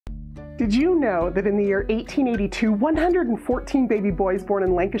Did you know that in the year 1882, 114 baby boys born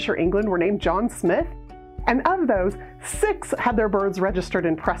in Lancashire, England were named John Smith? And of those, 6 had their births registered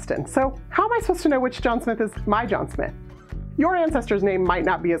in Preston. So how am I supposed to know which John Smith is my John Smith? Your ancestor's name might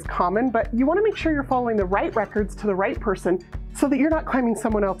not be as common, but you want to make sure you're following the right records to the right person so that you're not climbing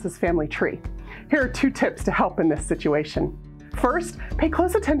someone else's family tree. Here are 2 tips to help in this situation. First, pay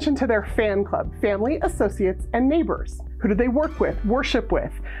close attention to their fan club, family, associates, and neighbors. Who did they work with, worship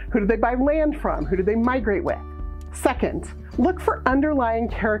with? Who did they buy land from? Who did they migrate with? Second, look for underlying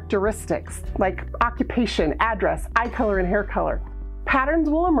characteristics like occupation, address, eye color, and hair color. Patterns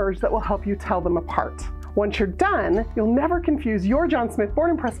will emerge that will help you tell them apart. Once you're done, you'll never confuse your John Smith, born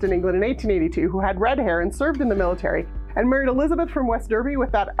in Preston, England in 1882, who had red hair and served in the military, and married Elizabeth from West Derby,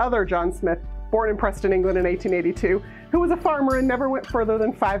 with that other John Smith, born in Preston, England in 1882, who was a farmer and never went further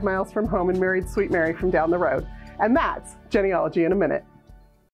than 5 miles from home and married Sweet Mary from down the road. And that's genealogy in a minute.